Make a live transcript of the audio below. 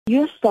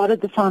You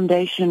started the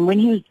foundation when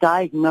he was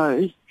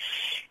diagnosed.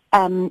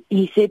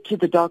 He said to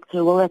the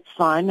doctor, well, that's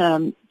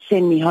fine,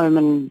 send me home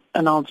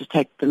and I'll just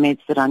take the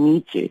meds that I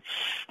need to.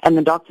 And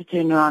the doctor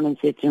turned around and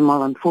said to him,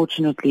 well,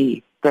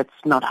 unfortunately, that's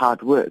not how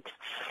it works.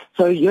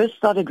 So you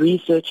started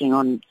researching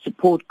on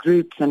support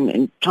groups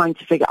and trying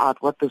to figure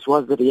out what this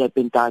was that he had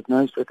been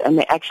diagnosed with, and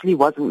there actually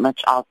wasn't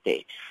much out there.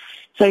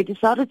 So he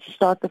decided to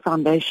start the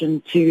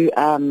foundation to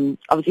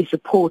obviously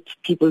support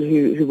people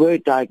who were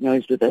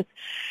diagnosed with it.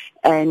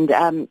 And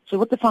so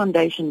what the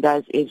foundation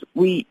does is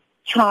we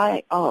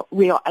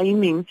are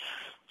aiming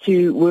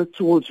to work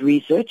towards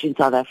research in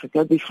South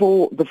Africa.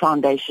 Before the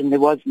foundation, there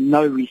was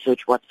no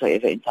research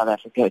whatsoever in South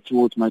Africa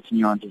towards motor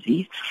neuron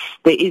disease.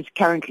 There is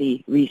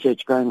currently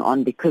research going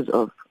on because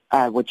of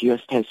what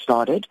UST has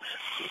started.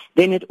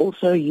 Then it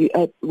also,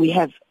 we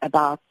have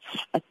about,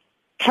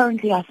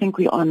 currently I think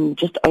we're on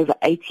just over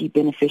 80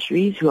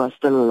 beneficiaries who are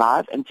still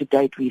alive, and to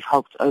date we've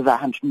helped over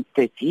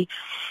 130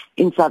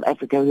 in South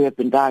Africa who have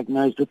been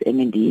diagnosed with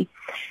MND.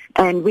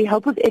 And we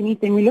help with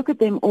anything. We look at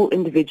them all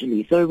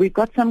individually. So we've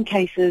got some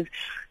cases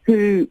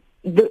who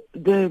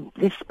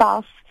the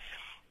spouse,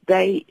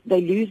 they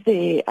lose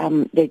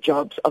their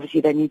jobs. Obviously,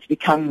 they need to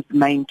become the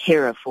main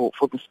carer for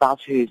the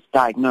spouse who's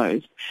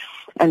diagnosed.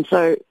 And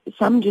so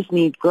some just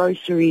need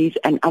groceries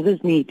and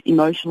others need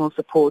emotional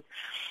support.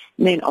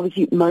 And then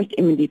obviously most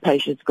MND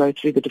patients go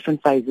through the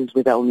different phases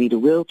where they'll need a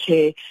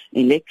wheelchair, an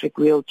electric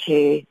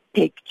wheelchair,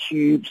 PEG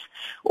tubes,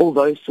 all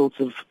those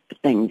sorts of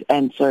things.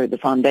 And so the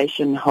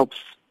foundation helps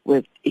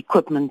with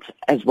equipment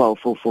as well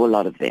for a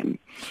lot of them.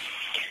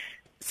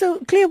 So,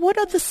 Claire, what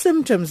are the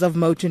symptoms of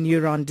motor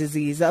neuron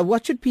disease?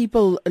 What should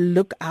people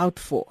look out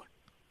for?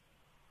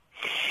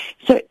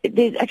 So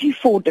there's actually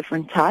 4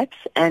 different types,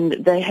 and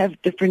they have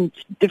different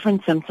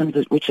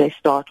symptoms which they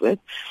start with.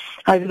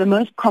 However, the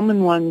most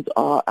common ones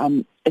are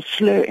a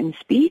slur in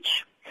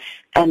speech,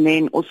 and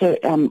then also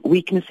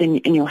weakness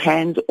in your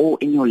hands or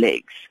in your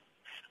legs.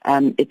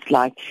 It's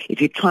like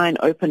if you try and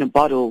open a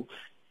bottle,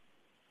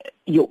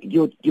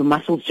 your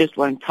muscles just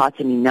won't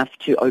tighten enough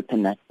to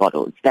open that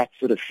bottle. It's that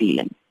sort of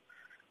feeling.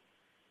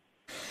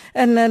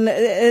 And then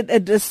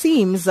it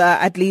seems,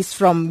 at least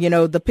from,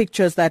 the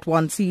pictures that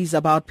one sees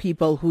about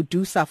people who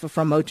do suffer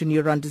from motor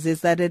neuron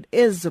disease, that it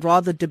is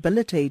rather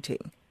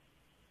debilitating.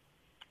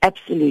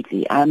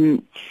 Absolutely.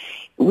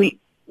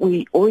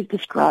 We always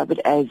describe it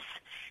as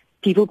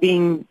people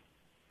being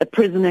a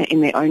prisoner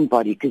in their own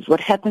body, because what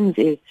happens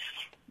is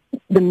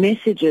the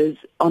messages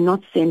are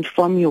not sent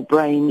from your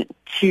brain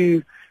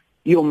to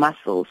your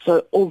muscles.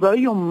 So although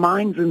your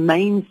mind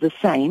remains the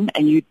same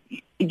and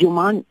your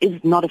mind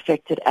is not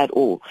affected at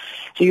all.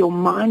 So your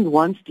mind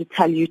wants to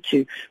tell you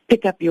to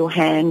pick up your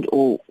hand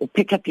or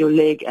pick up your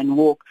leg and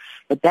walk,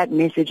 but that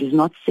message is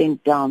not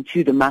sent down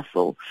to the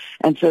muscle.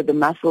 And so the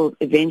muscle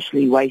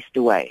eventually wastes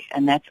away.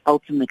 And that's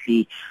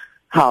ultimately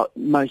how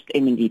most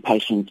MND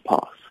patients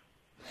pass.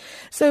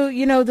 So,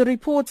 the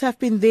reports have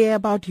been there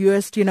about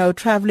UST,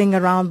 traveling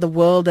around the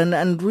world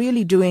and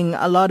really doing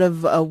a lot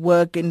of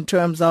work in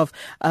terms of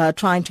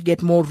trying to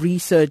get more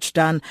research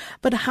done.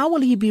 But how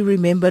will he be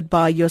remembered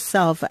by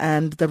yourself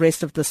and the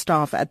rest of the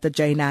staff at the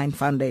J9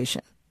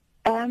 Foundation?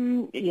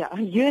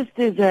 UST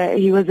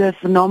he was a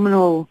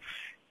phenomenal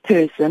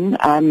person.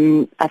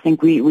 I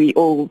think we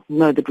all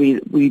know that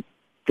we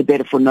the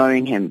better for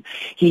knowing him.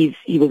 He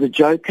was a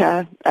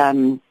joker.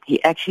 He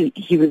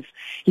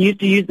used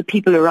to use the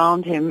people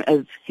around him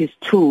as his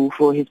tool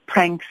for his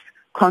pranks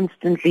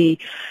constantly.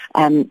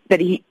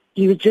 But he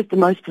was just the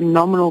most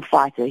phenomenal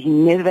fighter. He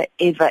never,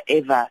 ever,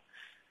 ever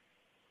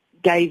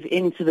gave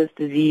in to this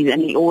disease.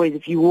 And he always,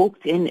 if you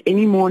walked in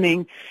any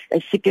morning,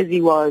 as sick as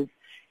he was,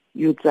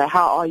 you would say,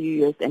 "How are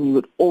you?" Yes, and he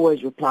would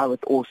always reply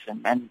with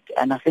 "awesome." And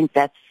I think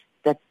that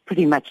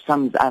pretty much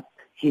sums up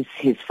his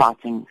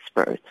fighting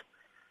spirit.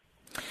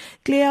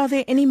 Claire, are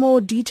there any more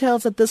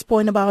details at this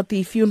point about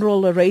the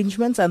funeral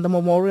arrangements and the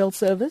memorial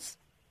service?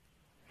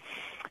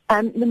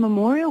 The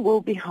memorial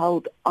will be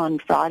held on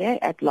Friday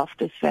at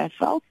Loftus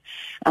Versfeld.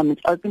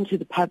 It's open to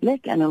the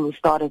public and it will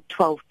start at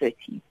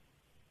 12:30.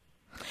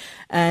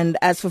 And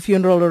as for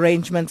funeral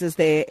arrangements, is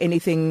there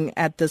anything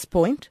at this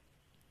point?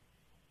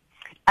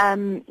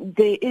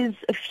 There is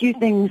a few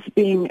things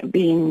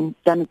being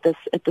done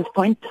at this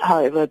point.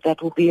 However,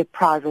 that will be a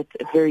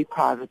very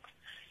private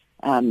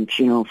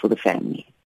funeral for the family.